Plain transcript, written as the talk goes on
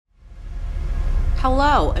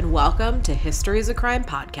Hello, and welcome to History is a Crime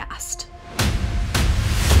podcast.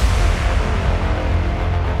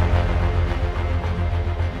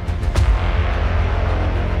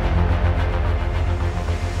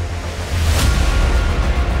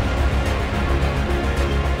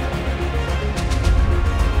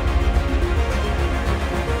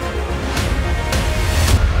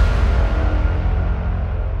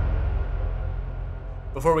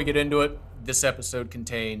 Before we get into it, this episode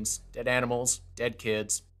contains dead animals, dead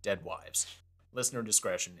kids, dead wives. Listener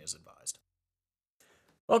discretion is advised.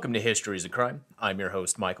 Welcome to History is a Crime. I'm your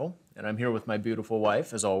host, Michael, and I'm here with my beautiful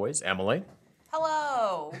wife, as always, Emily.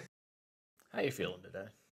 Hello. How you feeling today?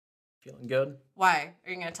 Feeling good? Why?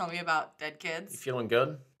 Are you going to tell me about dead kids? You feeling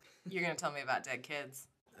good? You're going to tell me about dead kids,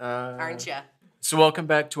 aren't you? So welcome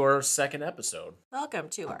back to our second episode. Welcome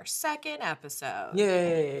to our second episode.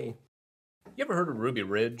 Yay! You ever heard of Ruby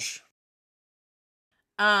Ridge?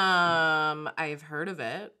 I've heard of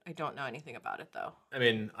it. I don't know anything about it, though. I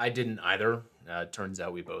mean, I didn't either. Turns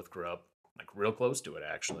out we both grew up, like, real close to it,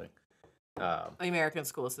 actually. The American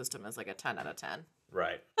school system is like a 10 out of 10.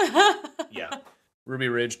 Right. Yeah. Ruby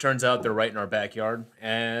Ridge, turns out they're right in our backyard.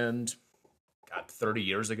 And, God, 30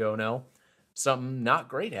 years ago now, something not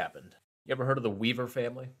great happened. You ever heard of the Weaver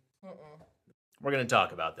family? Mm-mm. We're going to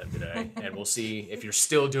talk about them today, and we'll see if you're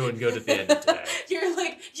still doing good at the end of today.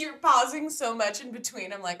 You're pausing so much in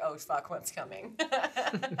between. I'm like, oh, fuck, what's coming?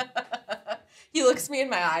 He looks me in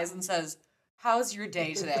my eyes and says, how's your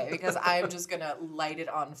day today? Because I'm just going to light it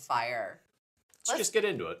on fire. Let's just get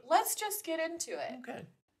into it. Let's just get into it. Okay.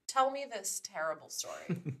 Tell me this terrible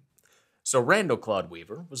story. So Randall Claude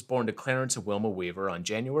Weaver was born to Clarence and Wilma Weaver on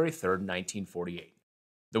January 3rd, 1948.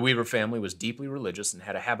 The Weaver family was deeply religious and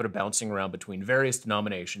had a habit of bouncing around between various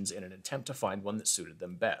denominations in an attempt to find one that suited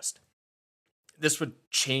them best. This would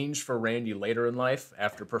change for Randy later in life.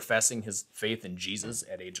 After professing his faith in Jesus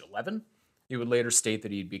at age 11, he would later state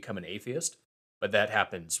that he'd become an atheist, but that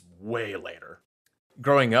happens way later.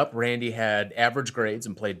 Growing up, Randy had average grades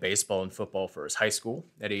and played baseball and football for his high school.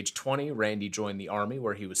 At age 20, Randy joined the Army,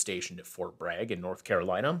 where he was stationed at Fort Bragg in North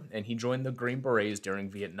Carolina, and he joined the Green Berets during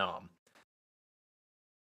Vietnam.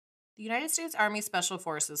 The United States Army Special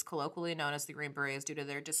Forces, colloquially known as the Green Berets due to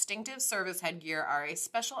their distinctive service headgear, are a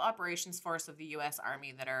special operations force of the U.S.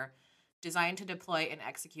 Army that are designed to deploy and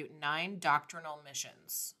execute 9 doctrinal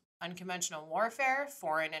missions: unconventional warfare,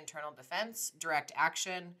 foreign internal defense, direct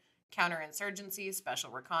action, counterinsurgency, special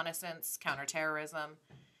reconnaissance, counterterrorism,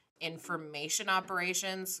 information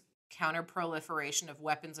operations, counterproliferation of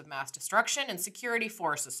weapons of mass destruction, and security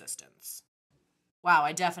force assistance. Wow,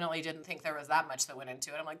 I definitely didn't think there was that much that went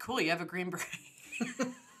into it. I'm like, cool, you have a Green Beret.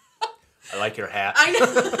 I like your hat. I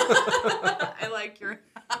know. I like your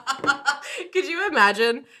hat. Could you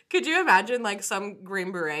imagine like some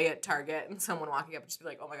Green Beret at Target and someone walking up and just be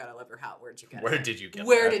like, oh my God, I love your hat. Where'd you get it?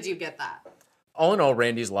 Where did you get that? All in all,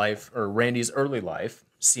 Randy's early life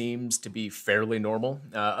seems to be fairly normal,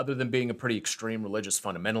 other than being a pretty extreme religious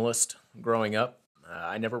fundamentalist growing up.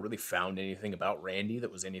 I never really found anything about Randy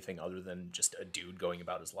that was anything other than just a dude going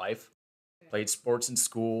about his life. Played sports in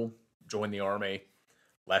school, joined the Army,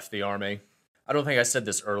 left the Army. I don't think I said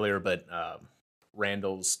this earlier, but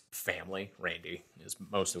Randall's family, Randy is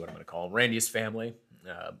mostly what I'm going to call him. Randy's family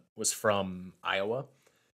was from Iowa.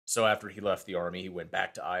 So after he left the Army, he went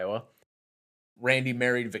back to Iowa. Randy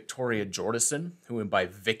married Victoria Jordison, who went by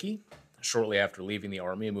Vicky, shortly after leaving the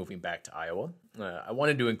Army and moving back to Iowa. I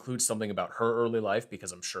wanted to include something about her early life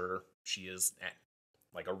because I'm sure she is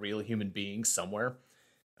like a real human being somewhere.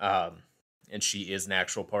 And she is an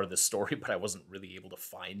actual part of this story, but I wasn't really able to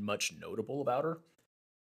find much notable about her.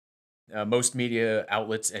 Most media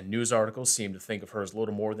outlets and news articles seem to think of her as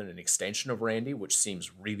little more than an extension of Randy, which seems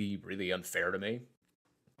really, really unfair to me.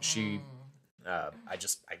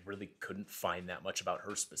 I really couldn't find that much about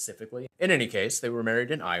her specifically. In any case, they were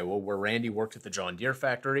married in Iowa, where Randy worked at the John Deere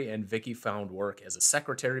factory, and Vicky found work as a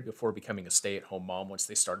secretary before becoming a stay-at-home mom once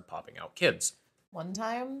they started popping out kids. One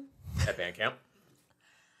time, at band camp,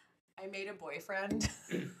 I made a boyfriend.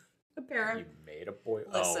 You made a boy.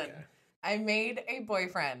 Listen, oh, okay. I made a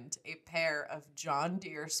boyfriend a pair of John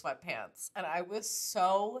Deere sweatpants, and I was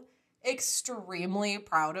so extremely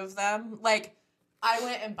proud of them. Like, I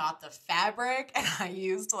went and bought the fabric, and I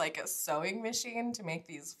used like a sewing machine to make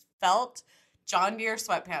these felt John Deere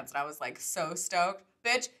sweatpants, and I was like so stoked.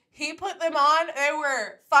 Bitch, he put them on, they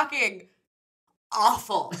were fucking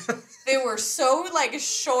awful. They were so like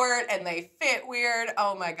short, and they fit weird.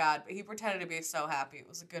 Oh my God, but he pretended to be so happy. It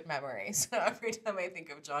was a good memory. So every time I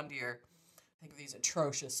think of John Deere, I think of these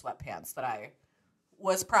atrocious sweatpants that I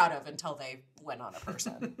was proud of until they went on a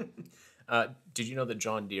person. Did you know that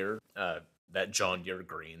John Deere that John Deere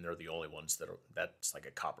green. They're the only ones that's like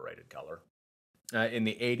a copyrighted color. In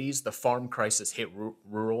the 80s, the farm crisis hit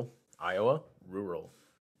rural Iowa. Rural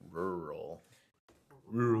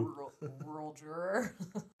juror.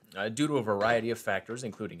 Due to a variety of factors,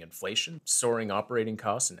 including inflation, soaring operating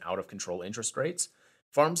costs, and out-of-control interest rates,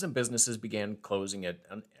 farms and businesses began closing at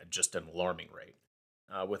just an alarming rate.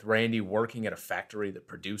 With Randy working at a factory that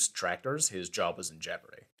produced tractors, his job was in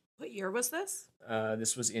jeopardy. What year was this?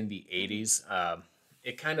 This was in the 80s.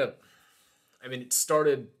 It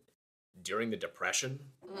started during the Depression,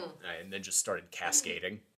 and then just started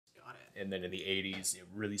cascading. Got it. And then in the 80s, it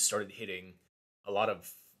really started hitting a lot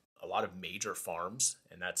of major farms,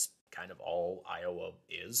 and that's kind of all Iowa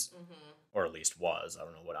is, or at least was. I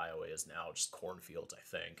don't know what Iowa is now, just cornfields, I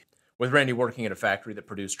think. With Randy working at a factory that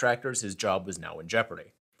produced tractors, his job was now in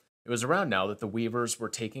jeopardy. It was around now that the Weavers were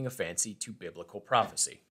taking a fancy to biblical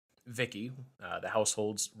prophecy. Vicky, the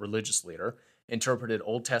household's religious leader, interpreted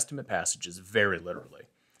Old Testament passages very literally.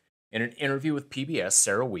 In an interview with PBS,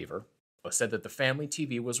 Sarah Weaver said that the family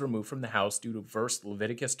TV was removed from the house due to verse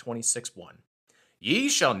Leviticus 26:1. Ye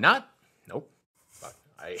shall not... Nope.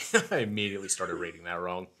 I immediately started reading that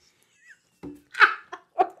wrong.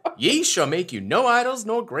 Ye shall make you no idols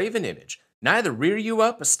nor graven image, neither rear you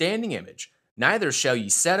up a standing image, neither shall ye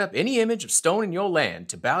set up any image of stone in your land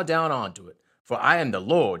to bow down unto it, for I am the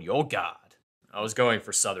Lord your God. I was going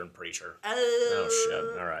for Southern preacher. Oh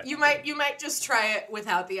shit! All right. You might just try it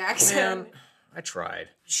without the accent. Man, I tried.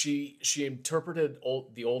 She interpreted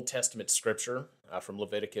the Old Testament scripture from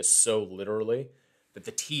Leviticus so literally that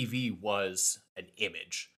the TV was an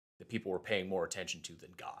image that people were paying more attention to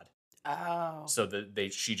than God. Oh. So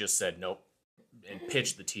she just said nope and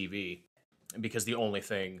pitched the TV, because the only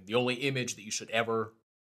image that you should ever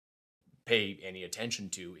pay any attention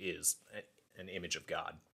to is an image of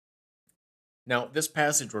God. Now, this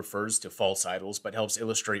passage refers to false idols, but helps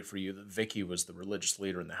illustrate for you that Vicky was the religious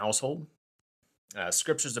leader in the household.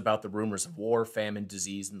 Scriptures about the rumors of war, famine,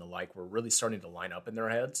 disease, and the like were really starting to line up in their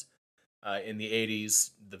heads. In the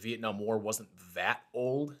 80s, the Vietnam War wasn't that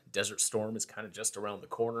old. Desert Storm is kind of just around the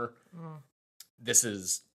corner. This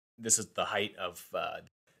is the height of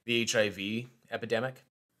the HIV epidemic.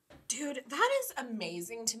 Dude, that is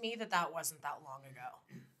amazing to me that wasn't that long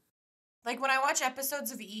ago. Like, when I watch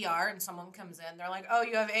episodes of ER and someone comes in, they're like, oh,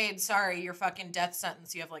 you have AIDS, sorry, your fucking death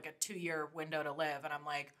sentence, you have like a 2-year window to live. And I'm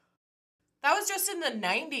like, that was just in the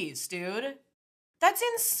 90s, dude. That's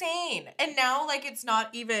insane. And now, like, it's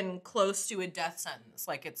not even close to a death sentence.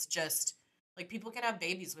 Like, it's just, like, people can have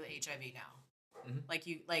babies with HIV now.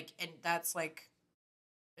 And that's, like,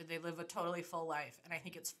 they live a totally full life. And I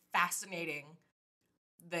think it's fascinating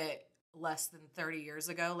that less than 30 years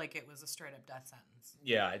ago, like, it was a straight-up death sentence.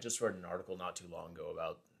 Yeah, I just read an article not too long ago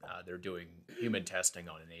about they're doing human testing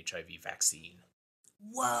on an HIV vaccine.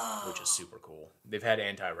 Whoa. Which is super cool. They've had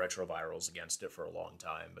antiretrovirals against it for a long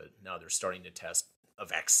time, but now they're starting to test a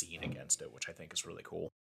vaccine against it, which I think is really cool.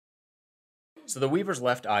 So the Weavers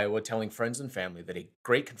left Iowa telling friends and family that a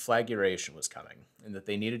great conflagration was coming, and that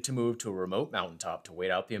they needed to move to a remote mountaintop to wait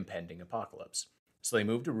out the impending apocalypse. So they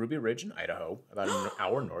moved to Ruby Ridge in Idaho, about an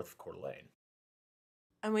hour north of Coeur d'Alene.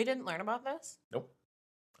 And we didn't learn about this? Nope.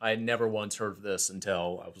 I had never once heard of this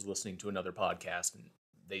until I was listening to another podcast, and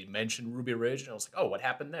they mentioned Ruby Ridge, and I was like, oh, what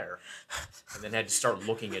happened there? And then had to start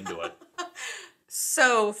looking into it.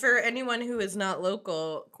 So, for anyone who is not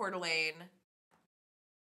local, Coeur d'Alene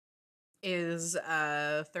is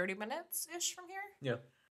 30 minutes-ish from here? Yeah.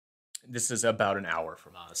 This is about an hour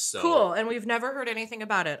from us. So cool, and we've never heard anything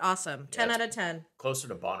about it. Awesome. 10 out of 10. Closer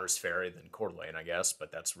to Bonner's Ferry than Coeur d'Alene, I guess,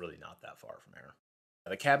 but that's really not that far from here.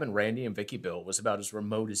 The cabin Randy and Vicky built was about as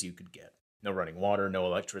remote as you could get. No running water, no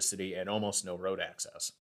electricity, and almost no road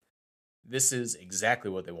access. This is exactly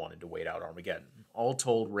what they wanted to wait out Armageddon. All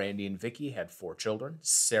told, Randy and Vicky had 4 children.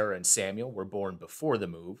 Sarah and Samuel were born before the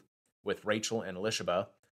move, with Rachel and Elishaba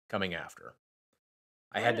coming after.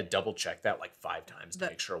 I had to double check that like 5 times to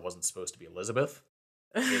make sure it wasn't supposed to be Elizabeth.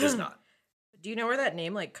 It is not. Do you know where that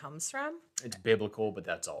name like comes from? It's biblical, but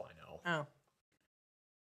that's all I know. Oh.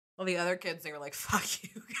 Well, the other kids, they were like, fuck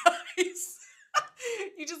you guys.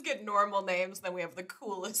 You just get normal names, then we have the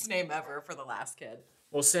coolest name ever for the last kid.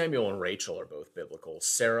 Well, Samuel and Rachel are both biblical.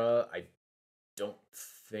 Sarah, I don't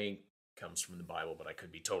think comes from the Bible, but I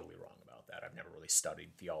could be totally wrong about that. I've never really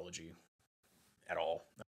studied theology at all.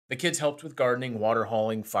 The kids helped with gardening, water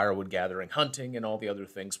hauling, firewood gathering, hunting, and all the other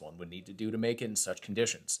things one would need to do to make it in such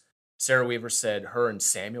conditions. Sarah Weaver said her and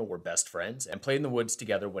Samuel were best friends and played in the woods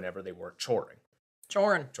together whenever they weren't choring.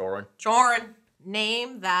 Chorin.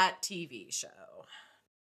 Name that TV show.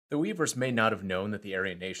 The Weavers may not have known that the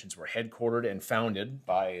Aryan nations were headquartered and founded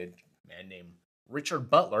by a man named Richard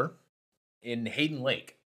Butler in Hayden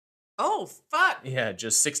Lake. Oh, fuck. Yeah,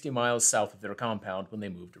 just 60 miles south of their compound when they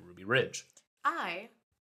moved to Ruby Ridge. I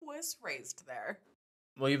was raised there.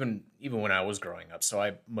 Well, even when I was growing up, so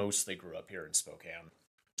I mostly grew up here in Spokane.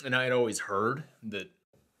 And I had always heard that,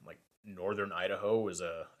 like, northern Idaho was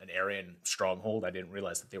an Aryan stronghold. I didn't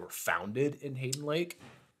realize that they were founded in Hayden Lake.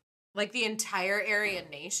 Like the entire Aryan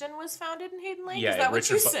Nation was founded in Hayden Lake? Yeah, Is that what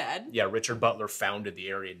you said? Yeah, Richard Butler founded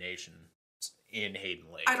the Aryan Nation in Hayden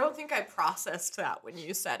Lake. I don't think I processed that when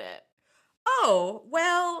you said it. Oh,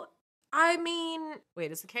 well, I mean...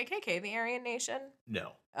 Wait, is the KKK the Aryan Nation?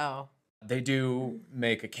 No. Oh. They do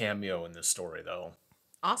make a cameo in this story, though.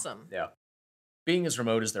 Awesome. Yeah. Being as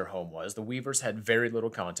remote as their home was, the Weavers had very little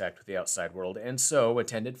contact with the outside world, and so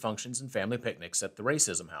attended functions and family picnics at the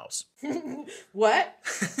Racism House. What?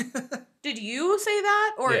 Did you say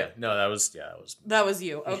that? Or Yeah, no, that was... That was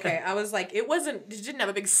you. Okay. Yeah. I was like, it didn't have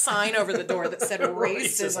a big sign over the door that said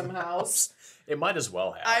Racism House. It might as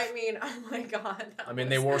well have. I mean, oh my God. I mean,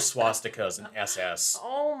 they wore swastikas and SS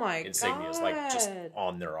Oh my insignias, God. like, just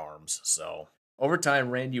on their arms, so... Over time,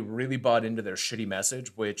 Randy really bought into their shitty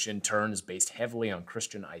message, which in turn is based heavily on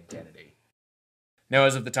Christian identity. Now,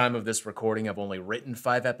 as of the time of this recording, I've only written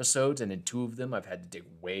 5 episodes, and in 2 of them, I've had to dig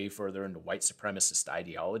way further into white supremacist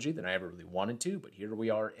ideology than I ever really wanted to, but here we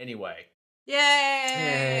are anyway.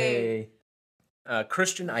 Yay!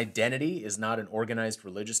 Christian identity is not an organized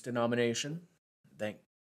religious denomination, thank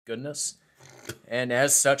goodness. And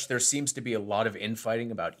as such, there seems to be a lot of infighting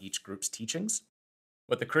about each group's teachings.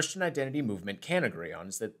 What the Christian identity movement can agree on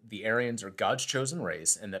is that the Aryans are God's chosen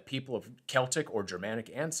race and that people of Celtic or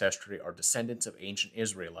Germanic ancestry are descendants of ancient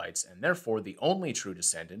Israelites and therefore the only true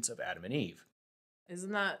descendants of Adam and Eve.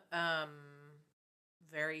 Isn't that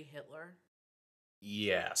very Hitler?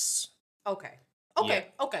 Yes. Okay. Yeah.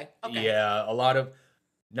 Okay. Yeah, a lot of,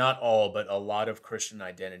 not all, but a lot of Christian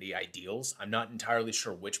identity ideals. I'm not entirely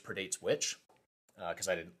sure which predates which, because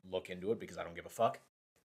I didn't look into it because I don't give a fuck.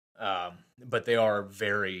 But they are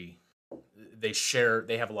they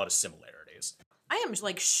have a lot of similarities. I am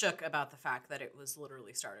like shook about the fact that it was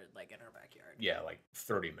literally started like in our backyard. Yeah, like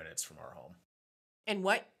 30 minutes from our home. And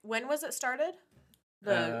when was it started?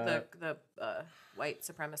 The white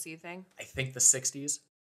supremacy thing? I think the 60s.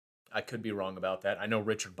 I could be wrong about that. I know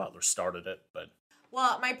Richard Butler started it, but...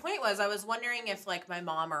 Well, my point was I was wondering if like my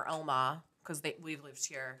mom or Oma, because they've lived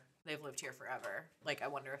here forever. Like I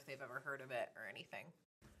wonder if they've ever heard of it or anything.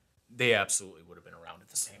 They absolutely would have been around at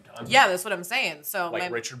the same time. Yeah, that's what I'm saying. So like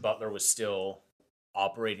Richard Butler was still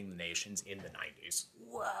operating the nations in the 90s.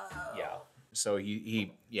 Whoa. Yeah. So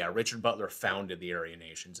Richard Butler founded the Aryan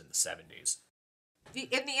Nations in the 70s.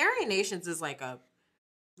 And the Aryan Nations is like a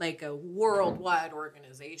worldwide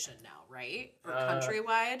organization now, right? Or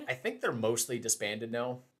countrywide? I think they're mostly disbanded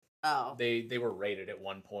now. Oh. They were raided at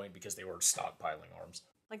one point because they were stockpiling arms.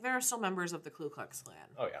 Like there are still members of the Ku Klux Klan.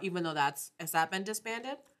 Oh yeah. Even though has that been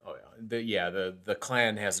disbanded? Oh yeah. The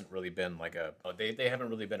Klan hasn't really been like they haven't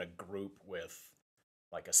really been a group with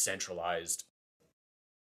like a centralized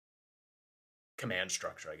command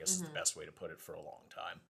structure, I guess is the best way to put it, for a long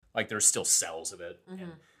time. Like there's still cells of it.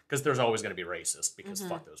 Because there's always going to be racist because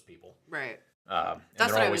fuck those people. Right. And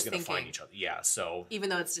That's they're what I always was going to thinking. find each other. Yeah, so... Even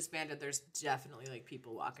though it's disbanded, there's definitely like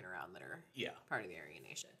people walking around that are part of the Aryan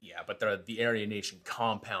Nation. Yeah, but the Aryan Nation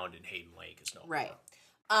compound in Hayden Lake is no more. Right.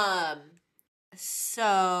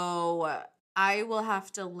 So I will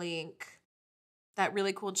have to link that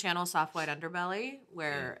really cool channel, Soft White Underbelly,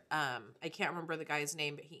 where I can't remember the guy's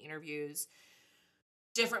name, but he interviews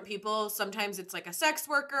different people. Sometimes it's like a sex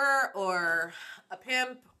worker or a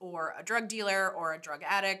pimp or a drug dealer or a drug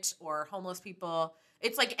addict or homeless people.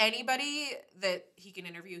 It's like anybody that he can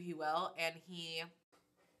interview, he will. And he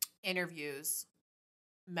interviews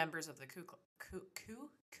members of the Ku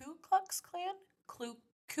Klux Klan? Ku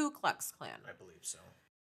Klux Klan. I believe so.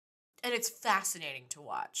 And it's fascinating to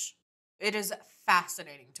watch. It is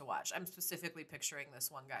fascinating to watch. I'm specifically picturing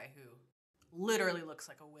this one guy who literally looks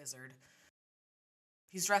like a wizard.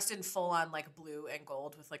 He's dressed in full on like blue and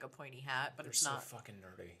gold with like a pointy hat, but it's not so fucking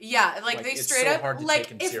nerdy. Yeah, like they it's straight so up hard to like take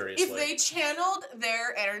him if seriously. they channeled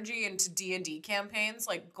their energy into D&D campaigns,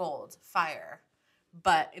 like gold, fire.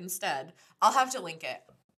 But instead, I'll have to link it.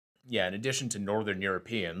 Yeah, in addition to Northern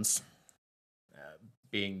Europeans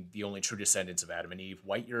being the only true descendants of Adam and Eve,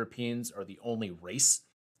 white Europeans are the only race,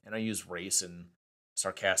 and I use race in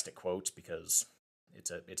sarcastic quotes because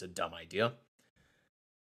it's a dumb idea.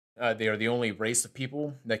 They are the only race of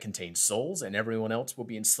people that contain souls, and everyone else will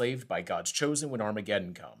be enslaved by God's chosen when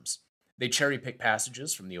Armageddon comes. They cherry-pick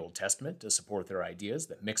passages from the Old Testament to support their ideas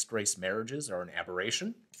that mixed-race marriages are an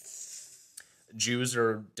aberration. Jews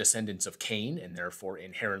are descendants of Cain and therefore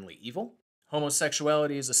inherently evil.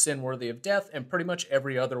 Homosexuality is a sin worthy of death, and pretty much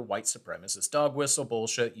every other white supremacist dog whistle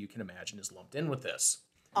bullshit you can imagine is lumped in with this.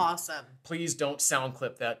 Awesome. Please don't sound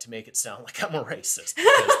clip that to make it sound like I'm a racist,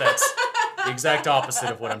 because that's the exact opposite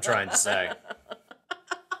of what I'm trying to say.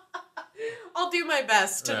 I'll do my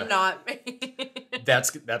best to not make...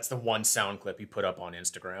 That's the one sound clip he put up on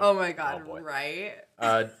Instagram. Oh my god, right?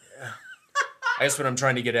 I guess what I'm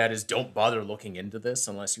trying to get at is don't bother looking into this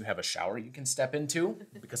unless you have a shower you can step into,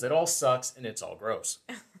 because it all sucks and it's all gross.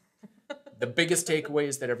 The biggest takeaway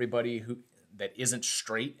is that everybody that isn't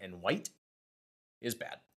straight and white is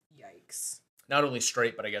bad. Yikes. Not only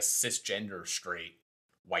straight, but I guess cisgender straight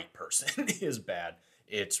white person is bad.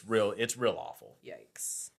 It's real awful.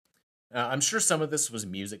 Yikes. I'm sure some of this was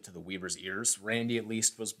music to the Weavers' ears. Randy, at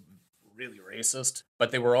least, was really racist,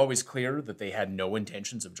 but they were always clear that they had no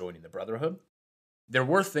intentions of joining the Brotherhood. There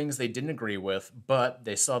were things they didn't agree with, but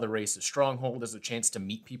they saw the racist stronghold as a chance to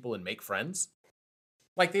meet people and make friends.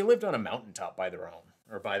 Like, they lived on a mountaintop by their own,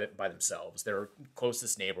 or by themselves. Their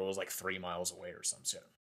closest neighbor was like 3 miles away or some shit.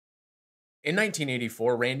 In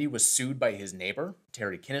 1984, Randy was sued by his neighbor,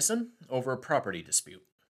 Terry Kinnison, over a property dispute.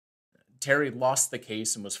 Terry lost the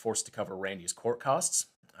case and was forced to cover Randy's court costs.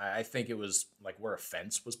 I think it was like where a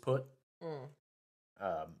fence was put.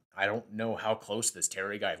 I don't know how close this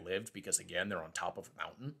Terry guy lived because, again, they're on top of a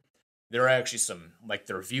mountain. There are actually some, like,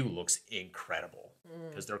 their view looks incredible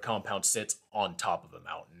because their compound sits on top of a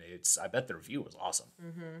mountain. I bet their view was awesome.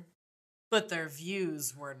 Mm-hmm. But their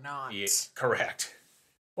views were not. Yeah, correct.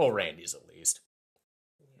 Well, Randy's at least.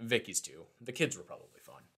 Vicky's too. The kids were probably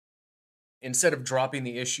fun. Instead of dropping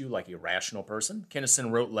the issue like a rational person,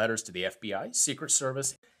 Kinnison wrote letters to the FBI, Secret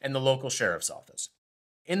Service, and the local sheriff's office.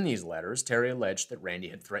 In these letters, Terry alleged that Randy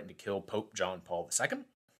had threatened to kill Pope John Paul II,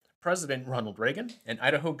 President Ronald Reagan, and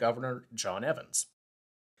Idaho Governor John Evans.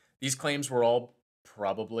 These claims were all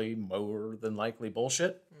probably more than likely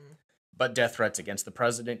bullshit, but death threats against the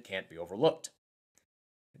president can't be overlooked.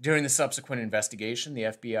 During the subsequent investigation, the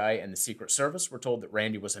FBI and the Secret Service were told that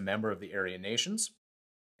Randy was a member of the Aryan Nations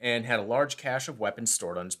and had a large cache of weapons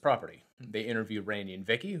stored on his property. They interviewed Randy and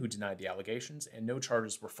Vicky, who denied the allegations, and no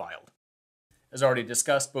charges were filed. As already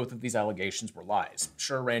discussed, both of these allegations were lies.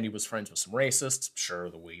 Sure, Randy was friends with some racists. Sure,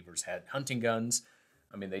 the Weavers had hunting guns.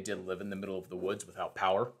 I mean, they did live in the middle of the woods without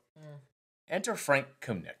power. Enter Frank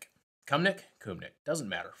Kumnick. Kumnick. Doesn't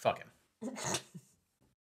matter. Fuck him.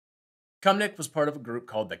 Kumnick was part of a group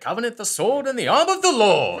called the Covenant, the Sword, and the Arm of the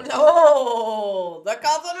Lord. Oh, the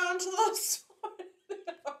Covenant, the Sword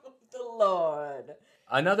of the Lord.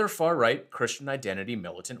 Another far-right Christian identity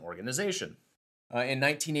militant organization. In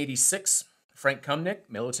 1986, Frank Kumnick,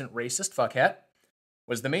 militant racist fuckhead,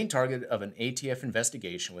 was the main target of an ATF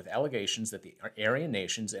investigation with allegations that the Aryan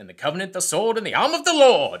Nations and the Covenant, the Sword, and the Arm of the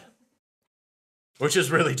Lord, which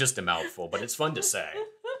is really just a mouthful, but it's fun to say,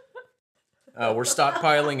 were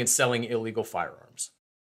stockpiling and selling illegal firearms.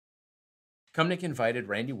 Kumnick invited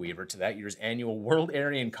Randy Weaver to that year's annual World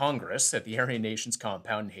Aryan Congress at the Aryan Nations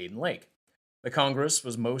compound in Hayden Lake. The Congress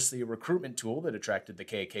was mostly a recruitment tool that attracted the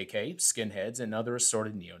KKK, skinheads, and other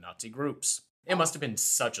assorted neo-Nazi groups. It must have been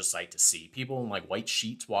such a sight to see. People in like white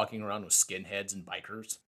sheets walking around with skinheads and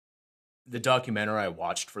bikers. The documentary I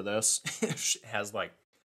watched for this has like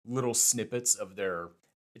little snippets of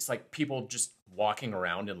it's like people just walking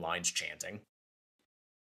around in lines chanting.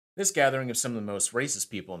 This gathering of some of the most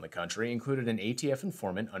racist people in the country included an ATF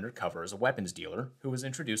informant undercover as a weapons dealer who was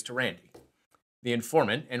introduced to Randy. The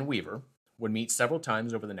informant and Weaver would meet several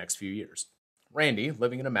times over the next few years. Randy,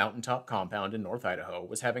 living in a mountaintop compound in North Idaho,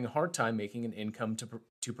 was having a hard time making an income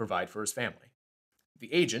to provide for his family.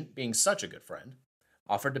 The agent, being such a good friend,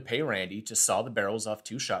 offered to pay Randy to saw the barrels off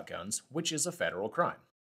 2 shotguns, which is a federal crime.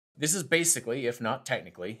 This is basically, if not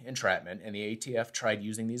technically, entrapment, and the ATF tried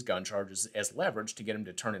using these gun charges as leverage to get him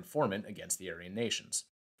to turn informant against the Aryan Nations.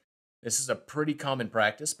 This is a pretty common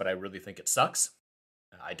practice, but I really think it sucks.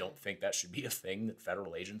 I don't think that should be a thing that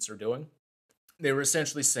federal agents are doing. They were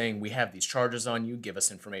essentially saying, we have these charges on you, give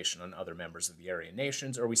us information on other members of the Aryan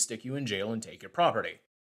Nations, or we stick you in jail and take your property.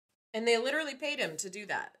 And they literally paid him to do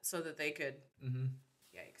that so that they could...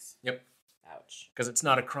 Yikes. Yep. Ouch. Because it's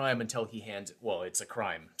not a crime until he hands it... Well, it's a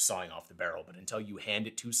crime sawing off the barrel, but until you hand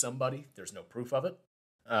it to somebody, there's no proof of it.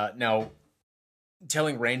 Now,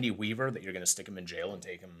 telling Randy Weaver that you're going to stick him in jail and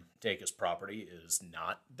take his property is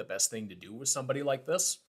not the best thing to do with somebody like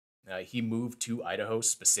this. He moved to Idaho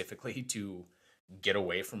specifically to get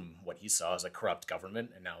away from what he saw as a corrupt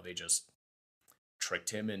government, and now they just tricked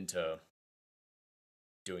him into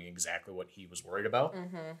doing exactly what he was worried about.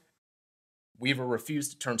 Weaver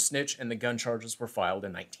refused to turn snitch, and the gun charges were filed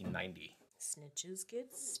in 1990. Snitches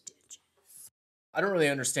get stitches. I don't really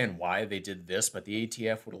understand why they did this, but the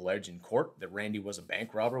ATF would allege in court that Randy was a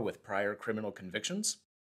bank robber with prior criminal convictions.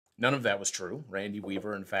 None of that was true. Randy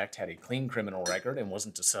Weaver, in fact, had a clean criminal record and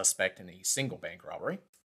wasn't a suspect in a single bank robbery.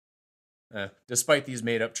 Despite these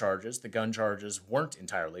made-up charges, the gun charges weren't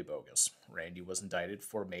entirely bogus. Randy was indicted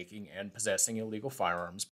for making and possessing illegal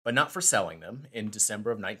firearms, but not for selling them, in December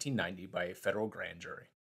of 1990 by a federal grand jury.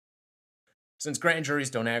 Since grand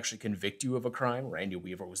juries don't actually convict you of a crime, Randy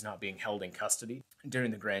Weaver was not being held in custody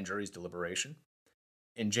during the grand jury's deliberation.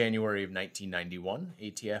 In January of 1991,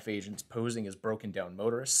 ATF agents posing as broken-down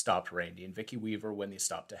motorists stopped Randy and Vicki Weaver when they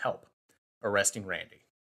stopped to help, arresting Randy.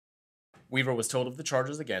 Weaver was told of the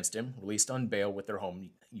charges against him, released on bail with their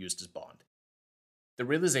home used as bond. The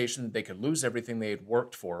realization that they could lose everything they had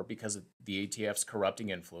worked for because of the ATF's corrupting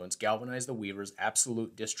influence galvanized the Weavers'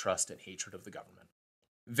 absolute distrust and hatred of the government.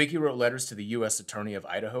 Vicki wrote letters to the U.S. Attorney of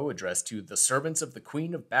Idaho addressed to the servants of the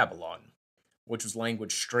Queen of Babylon, which was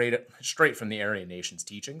language straight from the Aryan nation's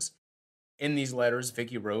teachings. In these letters,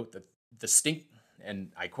 Vicki wrote that the stink,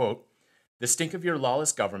 and I quote, "The stink of your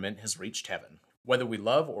lawless government has reached heaven. Whether we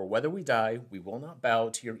love or whether we die, we will not bow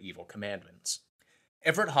to your evil commandments."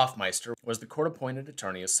 Everett Hoffmeister was the court-appointed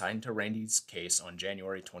attorney assigned to Randy's case on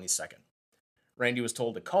January 22nd. Randy was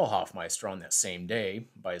told to call Hoffmeister on that same day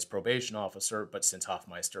by his probation officer, but since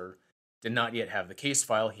Hoffmeister did not yet have the case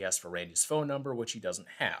file, he asked for Randy's phone number, which he doesn't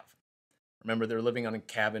have. Remember, they're living on a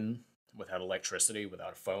cabin without electricity,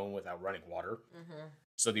 without a phone, without running water. Mm-hmm.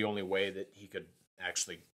 So the only way that he could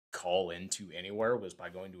actually call into anywhere was by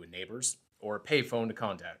going to a neighbor's or a payphone to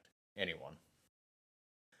contact anyone.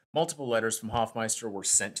 Multiple letters from Hoffmeister were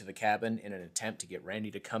sent to the cabin in an attempt to get Randy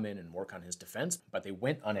to come in and work on his defense, but they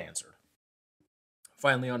went unanswered.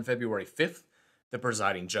 Finally, on February 5th, the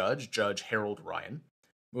presiding judge, Judge Harold Ryan,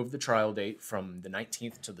 moved the trial date from the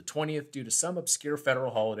 19th to the 20th due to some obscure federal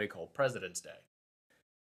holiday called President's Day.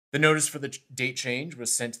 The notice for the date change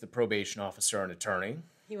was sent to the probation officer and attorney.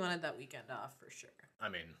 He wanted that weekend off for sure. I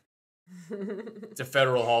mean, it's a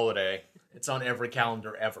federal holiday. It's on every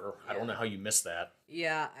calendar ever. Yeah. I don't know how you missed that.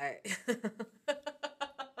 Yeah,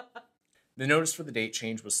 The notice for the date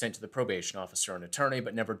change was sent to the probation officer and attorney,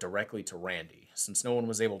 but never directly to Randy. Since no one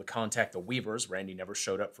was able to contact the Weavers, Randy never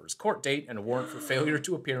showed up for his court date, and a warrant for failure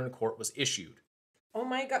to appear in court was issued. Oh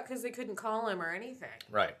my god, because they couldn't call him or anything.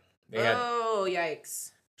 Right.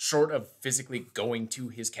 Yikes. Short of physically going to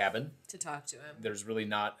his cabin to talk to him, there's really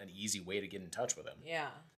not an easy way to get in touch with him. Yeah.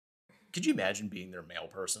 Could you imagine being their mail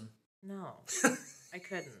person? No, I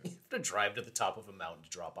couldn't. You have to drive to the top of a mountain to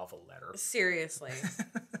drop off a letter. Seriously.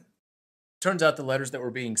 Turns out the letters that were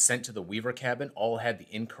being sent to the Weaver cabin all had the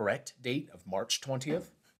incorrect date of March 20th,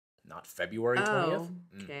 not February 20th.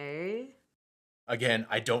 Oh, okay. Again,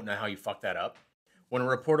 I don't know how you fucked that up. When a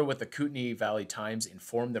reporter with the Kootenai Valley Times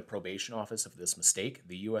informed the probation office of this mistake,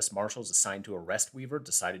 the US Marshals assigned to arrest Weaver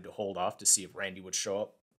decided to hold off to see if Randy would show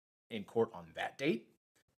up in court on that date.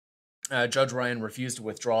 Judge Ryan refused to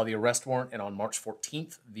withdraw the arrest warrant, and on March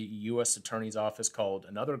 14th, the U.S. Attorney's Office called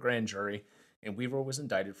another grand jury, and Weaver was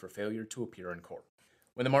indicted for failure to appear in court.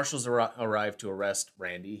 When the marshals arrived to arrest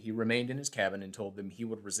Randy, he remained in his cabin and told them he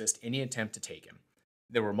would resist any attempt to take him.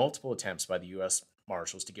 There were multiple attempts by the U.S.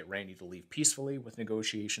 Marshals to get Randy to leave peacefully, with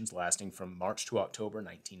negotiations lasting from March to October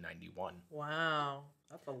 1991. Wow,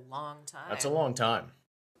 that's a long time. That's a long time.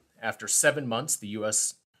 After 7 months, the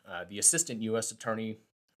Assistant U.S. Attorney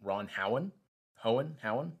Ron Howen, I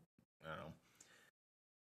don't know,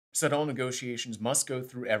 said all negotiations must go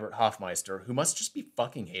through Everett Hoffmeister, who must just be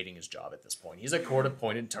fucking hating his job at this point. He's a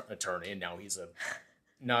court-appointed attorney, and now he's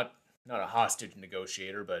not a hostage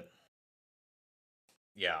negotiator, but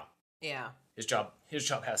yeah. His job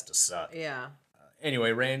has to suck. Yeah.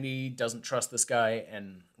 Anyway, Randy doesn't trust this guy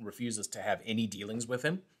and refuses to have any dealings with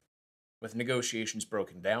him. With negotiations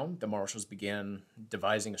broken down, the marshals began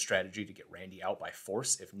devising a strategy to get Randy out by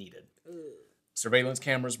force if needed. Ugh. Surveillance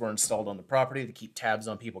cameras were installed on the property to keep tabs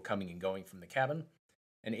on people coming and going from the cabin,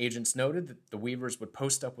 and agents noted that the Weavers would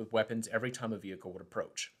post up with weapons every time a vehicle would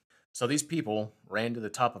approach. So these people ran to the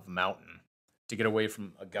top of a mountain to get away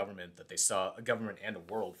from a government that they saw, a government and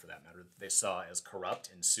a world for that matter, that they saw as corrupt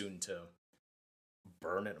and soon to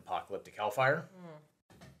burn in apocalyptic hellfire.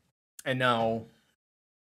 And now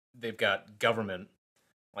they've got government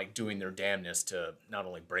like doing their damnness to not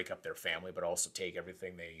only break up their family but also take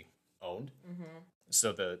everything they owned. Mm-hmm.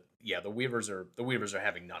 So the Weavers are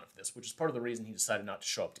having none of this, which is part of the reason he decided not to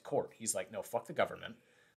show up to court. He's like, no, fuck the government.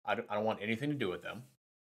 I don't want anything to do with them,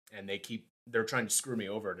 and they're trying to screw me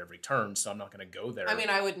over at every turn, so I'm not going to go there. I mean,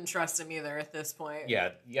 I wouldn't trust him either at this point. Yeah.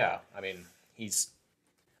 I mean,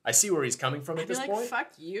 I see where he's coming from at this point.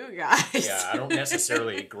 Fuck you guys. Yeah, I don't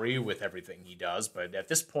necessarily agree with everything he does, but at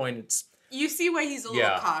this point, it's... You see why he's a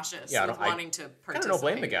little cautious with wanting to participate. I don't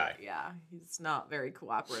blame the guy. Yeah, he's not very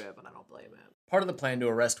cooperative, and I don't blame him. Part of the plan to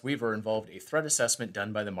arrest Weaver involved a threat assessment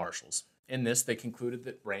done by the Marshals. In this, they concluded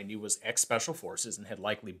that Randy was ex-Special Forces and had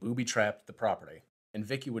likely booby-trapped the property, and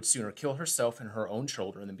Vicky would sooner kill herself and her own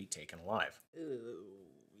children than be taken alive. Ooh,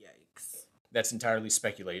 yikes. That's entirely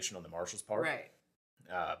speculation on the Marshals' part. Right.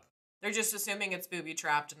 They're just assuming it's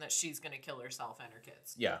booby-trapped and that she's going to kill herself and her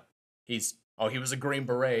kids. Yeah. He was a Green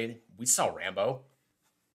Beret. We saw Rambo.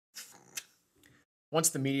 Once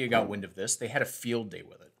the media got wind of this, they had a field day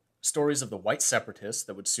with it. Stories of the white separatists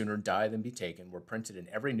that would sooner die than be taken were printed in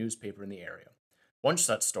every newspaper in the area. One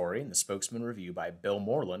such story, in the Spokesman Review by Bill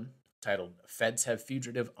Moreland, titled "Feds Have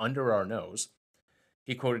Fugitive Under Our Nose,"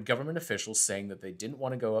 he quoted government officials saying that they didn't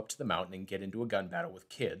want to go up to the mountain and get into a gun battle with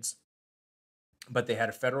kids, but they had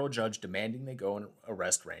a federal judge demanding they go and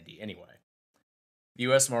arrest Randy anyway. The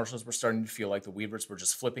US Marshals were starting to feel like the Weavers were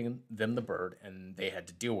just flipping them the bird, and they had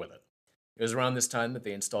to deal with it. It was around this time that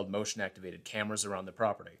they installed motion-activated cameras around the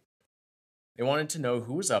property. They wanted to know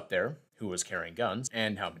who was up there, who was carrying guns,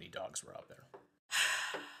 and how many dogs were out there.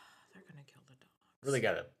 They're gonna kill the dogs.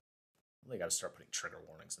 Really gotta start putting trigger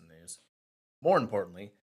warnings in these. More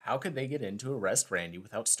importantly, how could they get in to arrest Randy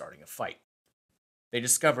without starting a fight? They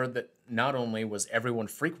discovered that not only was everyone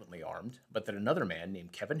frequently armed, but that another man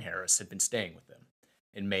named Kevin Harris had been staying with them.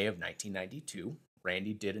 In May of 1992,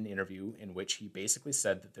 Randy did an interview in which he basically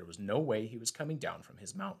said that there was no way he was coming down from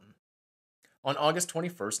his mountain. On August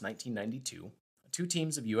 21st, 1992, two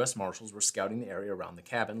teams of U.S. Marshals were scouting the area around the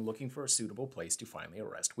cabin looking for a suitable place to finally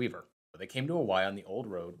arrest Weaver. They came to a Y on the old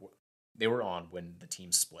road they were on when the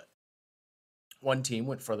teams split. One team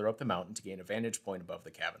went further up the mountain to gain a vantage point above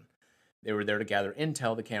the cabin. They were there to gather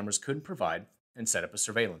intel the cameras couldn't provide and set up a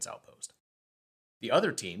surveillance outpost. The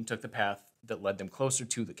other team took the path that led them closer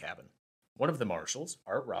to the cabin. One of the marshals,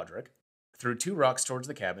 Art Roderick, threw 2 rocks towards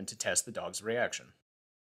the cabin to test the dog's reaction.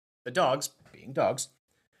 The dogs, being dogs,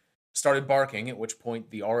 started barking, at which point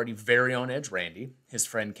the already very on edge Randy, his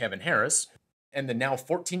friend Kevin Harris, and the now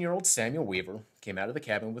 14-year-old Samuel Weaver came out of the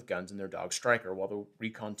cabin with guns and their dog Striker while the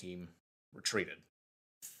recon team retreated.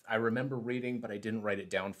 I remember reading, but I didn't write it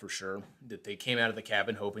down for sure, that they came out of the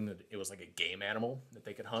cabin hoping that it was like a game animal that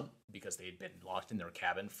they could hunt because they had been locked in their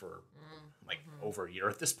cabin for over a year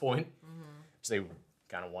at this point. So they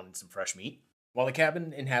kind of wanted some fresh meat. While the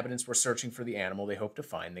cabin inhabitants were searching for the animal they hoped to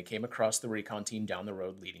find, they came across the recon team down the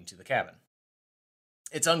road leading to the cabin.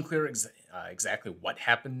 It's unclear exactly what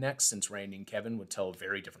happened next, since Randy and Kevin would tell a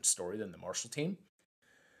very different story than the Marshal team.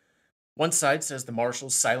 One side says the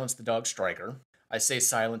Marshals silenced the dog Striker. I say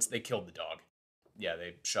silence, they killed the dog. Yeah,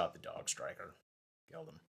 they shot the dog Striker. Killed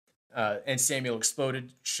him. And Samuel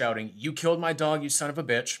exploded, shouting, "You killed my dog, you son of a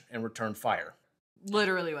bitch," and returned fire.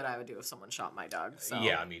 Literally what I would do if someone shot my dog. So.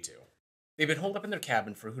 Yeah, me too. They've been holed up in their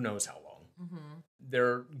cabin for who knows how long.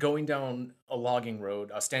 They're going down a logging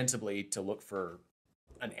road, ostensibly to look for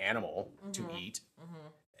an animal to eat.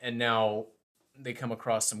 And now they come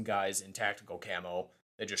across some guys in tactical camo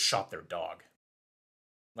that just shot their dog.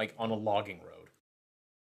 Like on a logging road.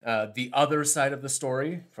 The other side of the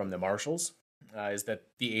story from the Marshals is that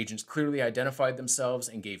the agents clearly identified themselves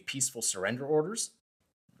and gave peaceful surrender orders.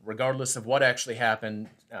 Regardless of what actually happened,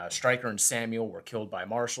 Stryker and Samuel were killed by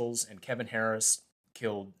Marshals, and Kevin Harris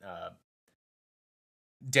killed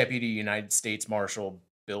Deputy United States Marshal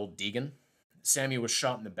Bill Deegan. Samuel was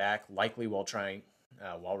shot in the back, likely while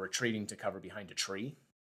retreating to cover behind a tree.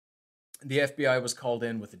 The FBI was called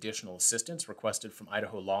in with additional assistance requested from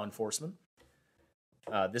Idaho law enforcement.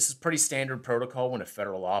 This is pretty standard protocol when a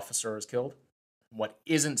federal officer is killed. What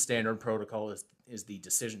isn't standard protocol is the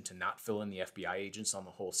decision to not fill in the FBI agents on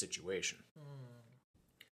the whole situation.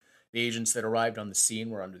 The agents that arrived on the scene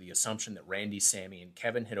were under the assumption that Randy, Sammy, and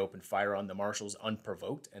Kevin had opened fire on the Marshals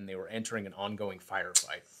unprovoked, and they were entering an ongoing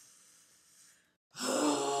firefight.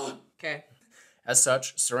 Okay. As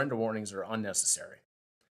such, surrender warnings are unnecessary.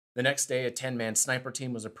 The next day, a 10-man sniper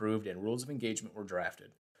team was approved and rules of engagement were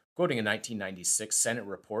drafted. Quoting a 1996 Senate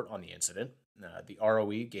report on the incident, the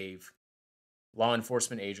ROE gave law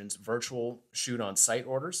enforcement agents virtual shoot-on-sight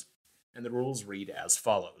orders, and the rules read as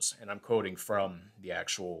follows, and I'm quoting from the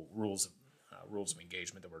actual rules of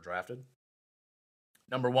engagement that were drafted.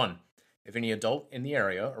 Number 1, if any adult in the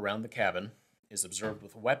area around the cabin is observed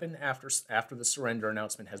with a weapon after the surrender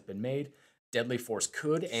announcement has been made, deadly force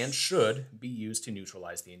could and should be used to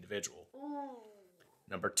neutralize the individual.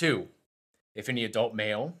 Number 2, if any adult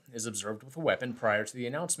male is observed with a weapon prior to the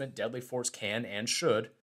announcement, deadly force can and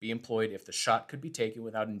should be employed if the shot could be taken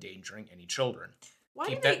without endangering any children.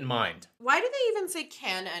 Keep that in mind. Why do they even say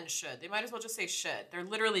can and should? They might as well just say should. They're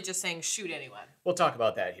literally just saying shoot anyone. We'll talk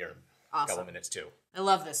about that here in Awesome. a couple minutes, too. I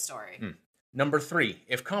love this story. Number 3,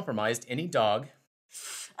 if compromised, any dog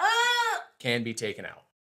can be taken out.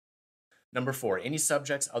 Number 4, any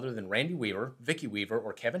subjects other than Randy Weaver, Vicky Weaver,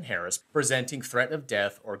 or Kevin Harris presenting threat of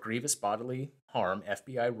death or grievous bodily harm,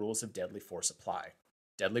 FBI rules of deadly force apply.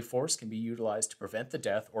 Deadly force can be utilized to prevent the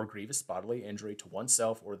death or grievous bodily injury to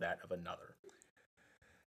oneself or that of another.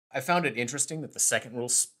 I found it interesting that the second rule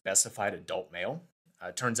specified adult male.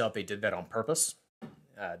 Turns out they did that on purpose.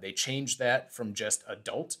 They changed that from just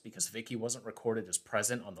adult because Vicky wasn't recorded as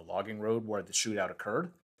present on the logging road where the shootout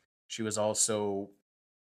occurred. She was also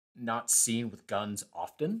not seen with guns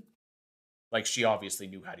often. Like, she obviously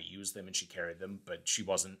knew how to use them and she carried them, but she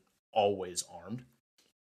wasn't always armed.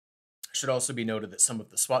 It should also be noted that some of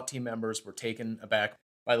the SWAT team members were taken aback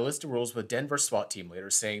by the list of rules, with Denver SWAT team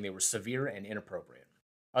leaders saying they were severe and inappropriate.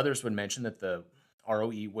 Others would mention that the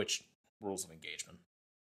ROE, which rules of engagement,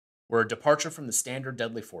 were a departure from the standard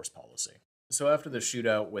deadly force policy. So after the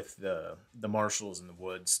shootout with the Marshals in the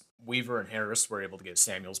woods, Weaver and Harris were able to get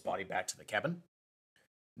Samuel's body back to the cabin.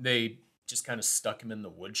 They just kind of stuck him in the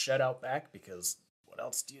woodshed out back because what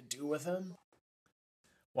else do you do with him?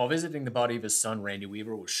 While visiting the body of his son, Randy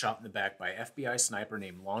Weaver was shot in the back by an FBI sniper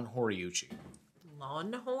named Lon Horiuchi.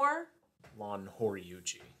 Lon Hor? Lon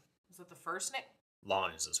Horiuchi. Is that the first name?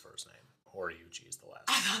 Lon is his first name. Horiuchi is the last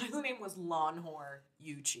I name. thought his name was Lon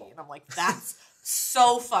Horiuchi, and I'm like, that's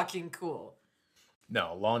so fucking cool.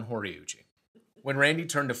 No, Lon Horiuchi. When Randy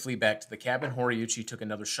turned to flee back to the cabin, Horiuchi took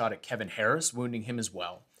another shot at Kevin Harris, wounding him as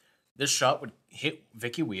well. This shot would hit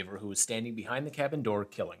Vicky Weaver, who was standing behind the cabin door,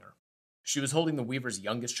 killing her. She was holding the Weaver's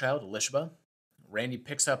youngest child, Elishba. Randy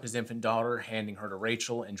picks up his infant daughter, handing her to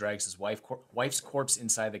Rachel, and drags his wife's corpse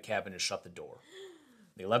inside the cabin and shut the door.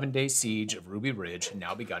 The 11-day siege of Ruby Ridge had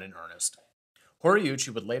now begun in earnest. Horiuchi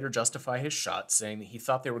would later justify his shot, saying that he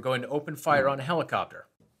thought they were going to open fire on a helicopter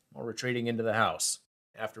while retreating into the house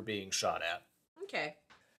after being shot at. Okay.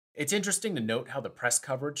 It's interesting to note how the press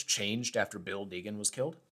coverage changed after Bill Deegan was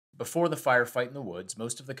killed. Before the firefight in the woods,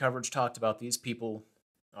 most of the coverage talked about these people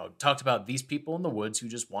in the woods who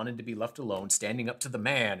just wanted to be left alone, standing up to the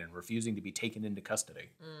man and refusing to be taken into custody.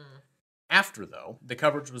 After, though, the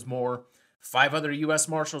coverage was more, 5 other US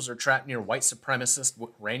Marshals are trapped near white supremacist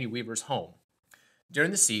Randy Weaver's home.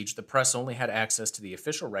 During the siege, the press only had access to the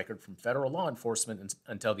official record from federal law enforcement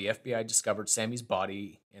until the FBI discovered Sammy's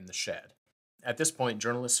body in the shed. At this point,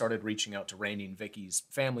 journalists started reaching out to Randy and Vicky's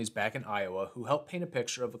families back in Iowa, who helped paint a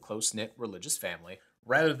picture of a close-knit religious family,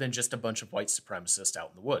 rather than just a bunch of white supremacists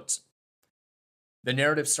out in the woods. The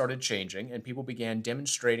narrative started changing, and people began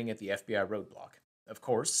demonstrating at the FBI roadblock. Of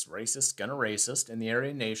course, racist gonna racist, and the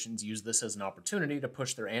Aryan nations used this as an opportunity to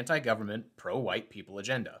push their anti-government, pro-white people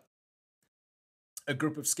agenda. A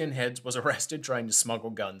group of skinheads was arrested trying to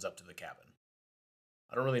smuggle guns up to the cabin.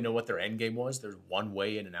 I don't really know what their endgame was. There's one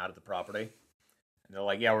way in and out of the property. And they're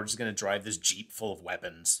like, yeah, we're just going to drive this Jeep full of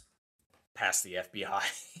weapons past the FBI.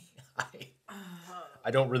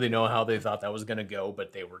 I don't really know how they thought that was going to go,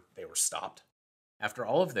 but they were stopped. After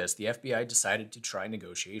all of this, the FBI decided to try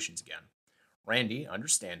negotiations again. Randy,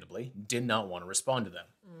 understandably, did not want to respond to them.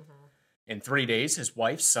 In 3 days, his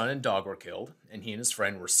wife, son, and dog were killed, and he and his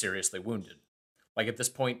friend were seriously wounded. Like, at this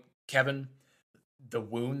point, the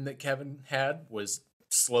wound that Kevin had was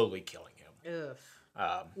slowly killing him.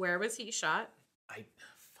 Ugh. Where was he shot?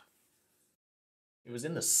 It was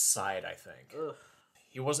in the side, I think. Ugh.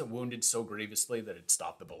 He wasn't wounded so grievously that it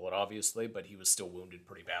stopped the bullet, obviously, but he was still wounded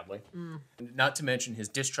pretty badly. Not to mention, his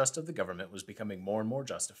distrust of the government was becoming more and more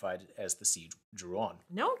justified as the siege drew on.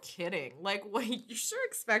 No kidding. Like, you're sure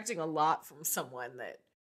expecting a lot from someone that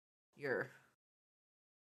you're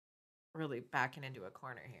really backing into a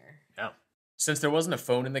corner here. Yeah. Since there wasn't a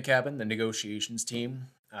phone in the cabin, the negotiations team,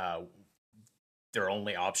 their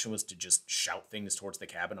only option was to just shout things towards the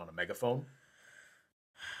cabin on a megaphone.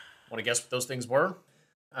 Want to guess what those things were?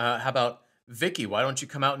 How about, Vicky, why don't you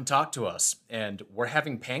come out and talk to us? And we're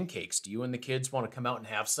having pancakes. Do you and the kids want to come out and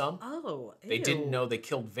have some? Oh, ew. They didn't know they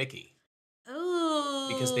killed Vicky. Oh.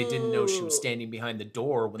 Because they didn't know she was standing behind the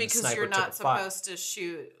door when the sniper took a fire. Because you're not supposed to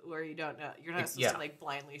shoot where you don't know. You're not supposed to, like,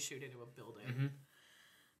 blindly shoot into a building.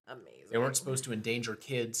 Amazing. They weren't supposed to endanger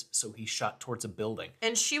kids, so he shot towards a building.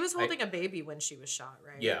 And she was holding a baby when she was shot,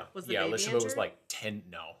 right? Yeah. Was the baby Elishba injured? was like 10.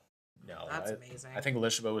 No. That's amazing. I think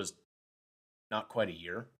Elishba was not quite a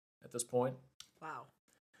year at this point. Wow.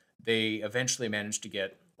 They eventually managed to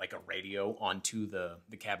get like a radio onto the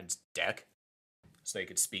cabin's deck so they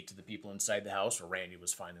could speak to the people inside the house, where Randy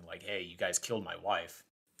was finally like, hey, you guys killed my wife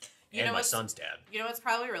and my son's dad. You know what's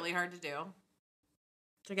probably really hard to do?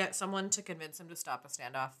 To get someone to convince him to stop a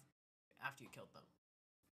standoff after you killed them.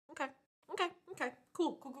 Okay.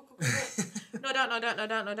 Cool.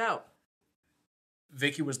 No doubt.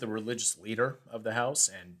 Vicky was the religious leader of the house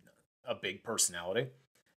and a big personality,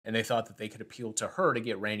 and they thought that they could appeal to her to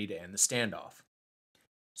get Randy to end the standoff.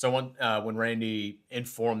 So when Randy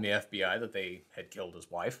informed the FBI that they had killed his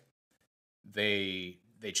wife, they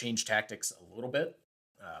changed tactics a little bit,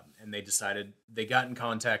 and they got in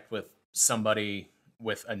contact with somebody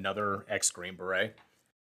with another ex-Green Beret,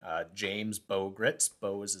 James Bo Gritz.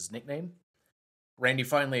 Bo is his nickname. Randy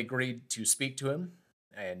finally agreed to speak to him,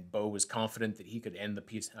 and Bo was confident that he could end the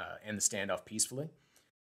standoff peacefully.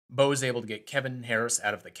 Bo was able to get Kevin Harris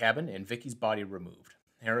out of the cabin and Vicky's body removed.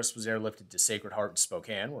 Harris was airlifted to Sacred Heart in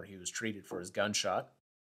Spokane, where he was treated for his gunshot.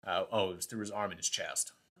 It was through his arm and his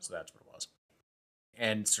chest, so that's what it was.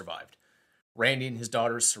 And survived. Randy and his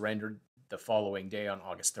daughters surrendered the following day on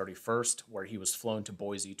August 31st, where he was flown to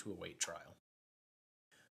Boise to await trial.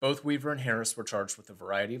 Both Weaver and Harris were charged with a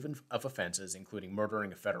variety of offenses, including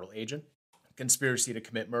murdering a federal agent, conspiracy to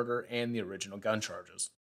commit murder, and the original gun charges.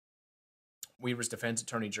 Weaver's defense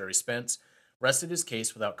attorney, Jerry Spence, rested his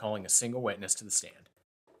case without calling a single witness to the stand.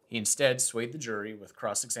 He instead swayed the jury with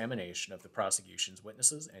cross-examination of the prosecution's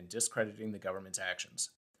witnesses and discrediting the government's actions.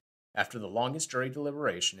 After the longest jury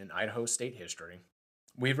deliberation in Idaho state history,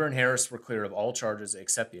 Weaver and Harris were clear of all charges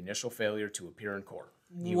except the initial failure to appear in court.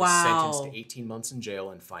 He was sentenced to 18 months in jail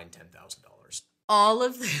and fined $10,000. All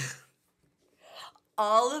of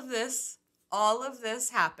this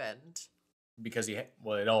happened because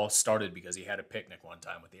it all started because he had a picnic one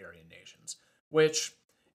time with the Aryan nations, which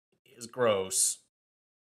is gross,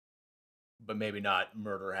 but maybe not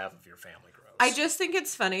murder half of your family gross. I just think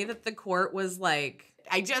it's funny that the court was like,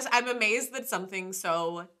 I'm amazed that something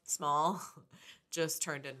so small just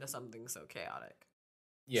turned into something so chaotic.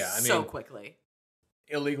 Yeah, I mean, so quickly.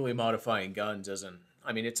 Illegally modifying guns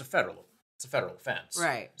it's a federal offense.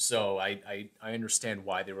 Right. So I understand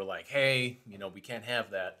why they were like, hey, we can't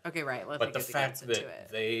have that. Okay, right. But the fact that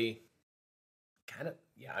they kind of,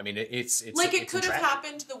 it's like it could have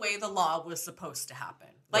happened the way the law was supposed to happen.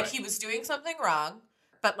 Like he was doing something wrong,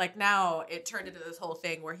 but like now it turned into this whole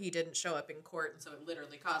thing where he didn't show up in court, and so it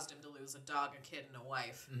literally caused him to lose a dog, a kid, and a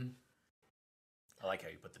wife. Mm-hmm. I like how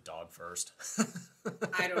you put the dog first.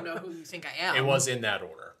 I don't know who you think I am. It was in that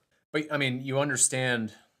order. But, you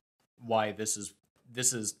understand why this is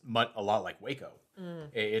a lot like Waco.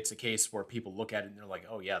 Mm. It's a case where people look at it and they're like,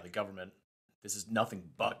 oh, yeah, the government, this is nothing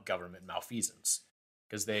but government malfeasance.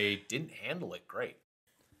 Because they didn't handle it great.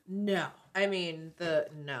 No. I'm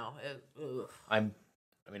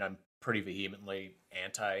pretty vehemently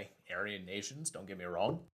anti-Aryan nations, don't get me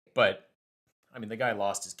wrong. But, the guy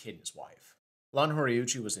lost his kid and his wife. Lon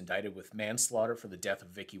Horiuchi was indicted with manslaughter for the death of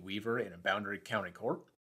Vicky Weaver in a Boundary County court.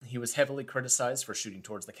 He was heavily criticized for shooting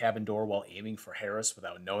towards the cabin door while aiming for Harris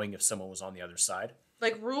without knowing if someone was on the other side.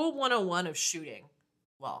 Like rule 101 of shooting.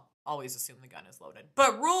 Well, always assume the gun is loaded.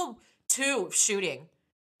 But rule 2 of shooting.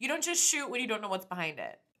 You don't just shoot when you don't know what's behind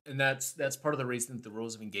it. And that's part of the reason that the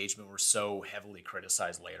rules of engagement were so heavily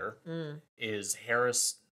criticized later. Is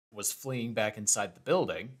Harris was fleeing back inside the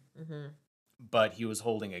building, but he was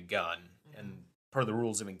holding a gun. And per the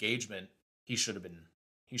rules of engagement, he should have been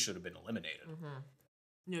eliminated.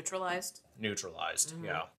 Neutralized,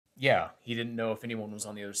 yeah. Yeah, he didn't know if anyone was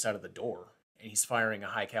on the other side of the door. And he's firing a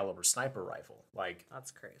high-caliber sniper rifle. Like,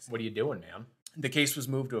 that's crazy. What are you doing, man? The case was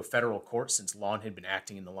moved to a federal court since Lon had been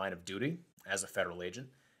acting in the line of duty as a federal agent,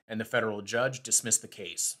 and the federal judge dismissed the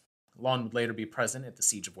case. Lon would later be present at the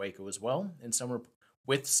Siege of Waco as well, and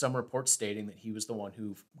with some reports stating that he was the one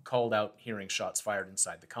who called out hearing shots fired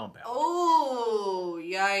inside the compound. Oh,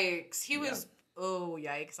 yikes. He was... Oh,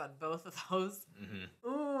 yikes on both of those. Mm-hmm.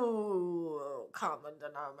 Ooh, common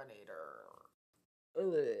denominator. Ugh.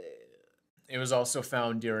 It was also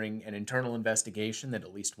found during an internal investigation that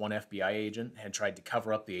at least one FBI agent had tried to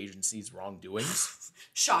cover up the agency's wrongdoings.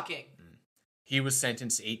 Shocking. He was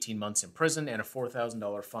sentenced to 18 months in prison and a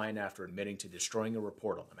 $4,000 fine after admitting to destroying a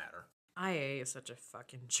report on the matter. IA is such a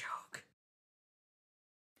fucking joke.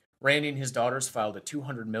 Randy and his daughters filed a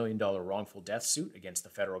 $200 million wrongful death suit against the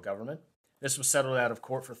federal government. This was settled out of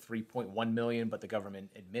court for $3.1 million, but the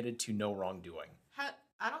government admitted to no wrongdoing.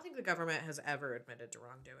 I don't think the government has ever admitted to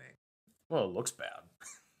wrongdoing. Well, it looks bad.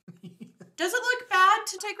 Does it look bad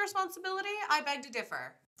to take responsibility? I beg to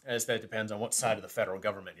differ. As that depends on what side of the federal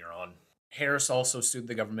government you're on. Harris also sued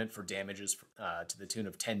the government for damages to the tune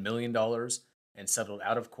of $10 million and settled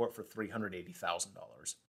out of court for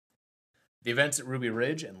 $380,000. The events at Ruby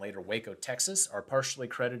Ridge and later Waco, Texas, are partially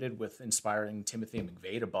credited with inspiring Timothy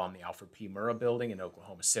McVeigh to bomb the Alfred P. Murrah building in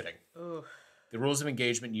Oklahoma City. Ooh. The rules of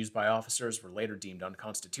engagement used by officers were later deemed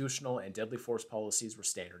unconstitutional, and deadly force policies were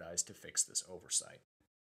standardized to fix this oversight.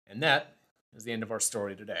 And that is the end of our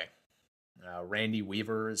story today. Randy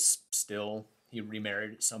Weaver is still, he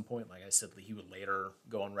remarried at some point. Like I said, he would later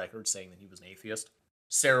go on record saying that he was an atheist.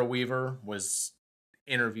 Sarah Weaver was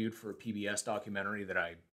interviewed for a PBS documentary that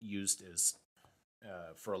I used as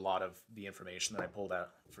for a lot of the information that I pulled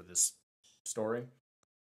out for this story.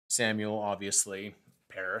 Samuel obviously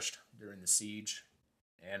perished during the siege,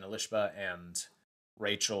 and Elishba and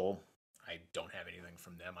Rachel, I don't have anything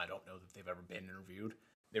from them. I don't know that they've ever been interviewed.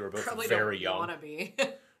 They were both Probably very don't young. Want to be.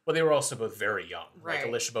 Well, they were also both very young. Right.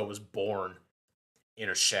 Like Elishba was born in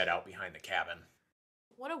a shed out behind the cabin.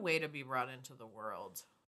 What a way to be brought into the world.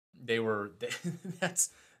 That's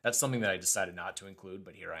something that I decided not to include,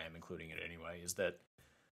 but here I am including it anyway, is that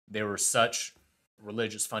they were such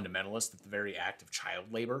religious fundamentalists that the very act of child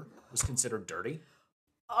labor was considered dirty.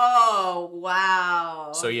 Oh,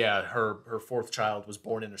 wow. So yeah, her fourth child was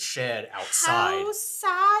born in a shed outside. How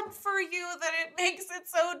sad for you that it makes it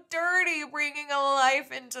so dirty bringing a life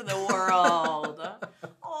into the world.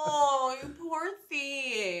 Oh, you poor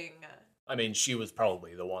thing. I mean, she was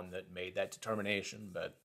probably the one that made that determination,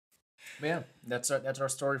 but yeah, that's our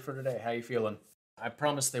story for today. How you feeling? I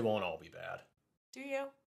promise they won't all be bad. Do you?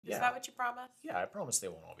 Yeah. Is that what you promise? Yeah, I promise they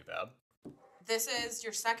won't all be bad. This is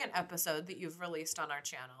your second episode that you've released on our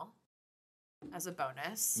channel as a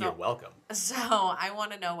bonus. You're welcome. So I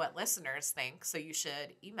want to know what listeners think, so you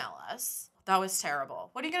should email us. That was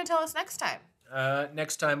terrible. What are you going to tell us next time?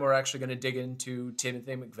 Next time, we're actually going to dig into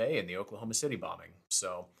Timothy McVeigh and the Oklahoma City bombing.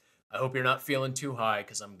 So I hope you're not feeling too high,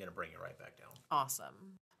 because I'm going to bring you right back down.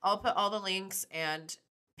 Awesome. I'll put all the links and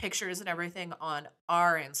pictures and everything on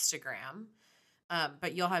our Instagram.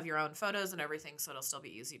 But you'll have your own photos and everything, so it'll still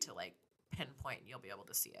be easy to pinpoint, and you'll be able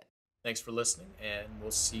to see it. Thanks for listening, and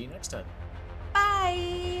we'll see you next time.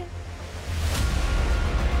 Bye.